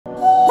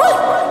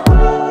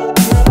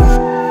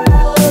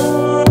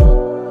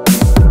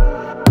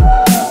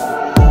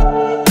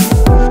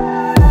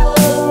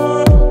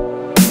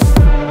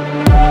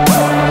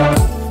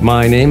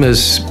My name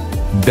is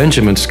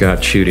Benjamin Scott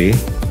Tschudy,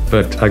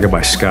 but I go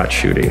by Scott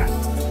Tschudy.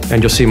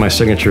 And you'll see my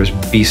signature is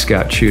B.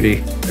 Scott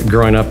Tschudy.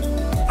 Growing up,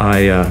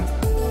 I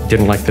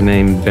didn't like the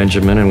name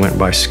Benjamin and went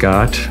by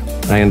Scott.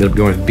 I ended up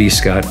going with B.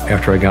 Scott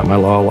after I got my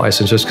law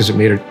license just because it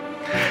made it,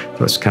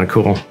 that's kind of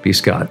cool, B.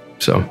 Scott.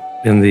 So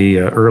in the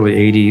early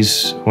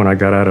 80s, when I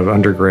got out of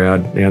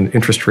undergrad, and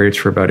interest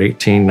rates were about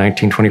 18,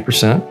 19,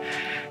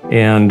 20%.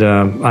 And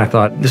I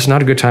thought, this is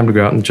not a good time to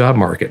go out in the job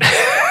market.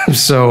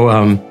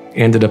 So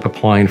ended up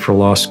applying for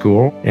law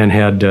school and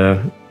had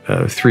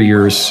 3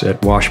 years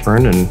at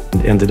Washburn and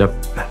ended up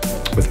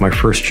with my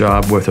first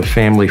job with a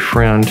family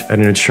friend at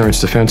an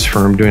insurance defense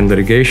firm doing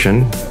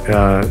litigation,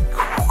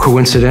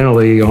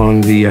 coincidentally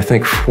on the, I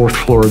think,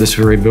 4th floor of this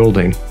very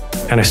building.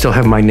 And I still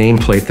have my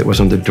nameplate that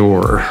was on the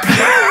door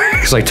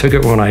because I took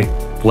it when I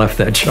left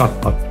that job.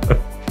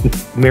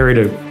 Married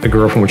a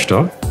girl from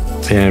Wichita,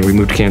 and we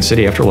moved to Kansas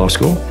City after law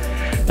school.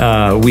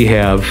 We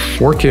have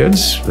 4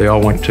 kids. They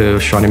all went to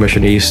Shawnee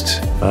Mission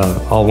East,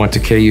 all went to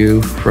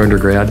KU for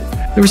undergrad.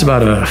 There was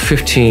about a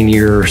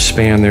 15-year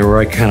span there where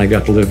I kind of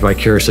got to live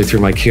vicariously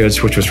through my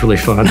kids, which was really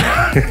fun.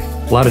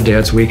 A lot of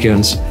dad's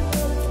weekends.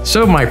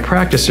 So my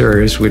practice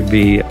areas would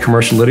be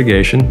commercial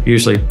litigation,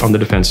 usually on the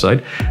defense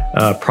side,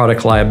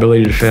 product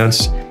liability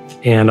defense,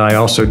 and I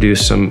also do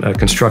some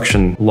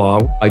construction law.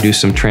 I do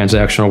some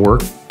transactional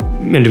work,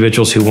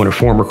 individuals who want to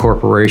form a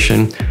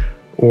corporation,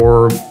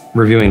 or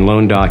reviewing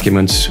loan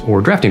documents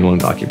or drafting loan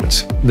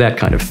documents, that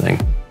kind of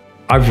thing.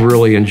 I've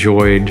really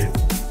enjoyed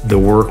the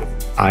work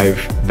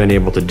I've been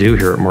able to do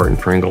here at Martin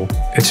Pringle.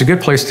 It's a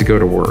good place to go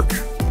to work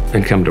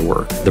and come to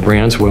work. The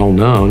brand's well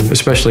known,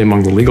 especially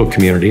among the legal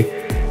community,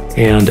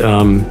 and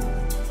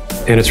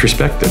it's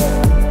respected.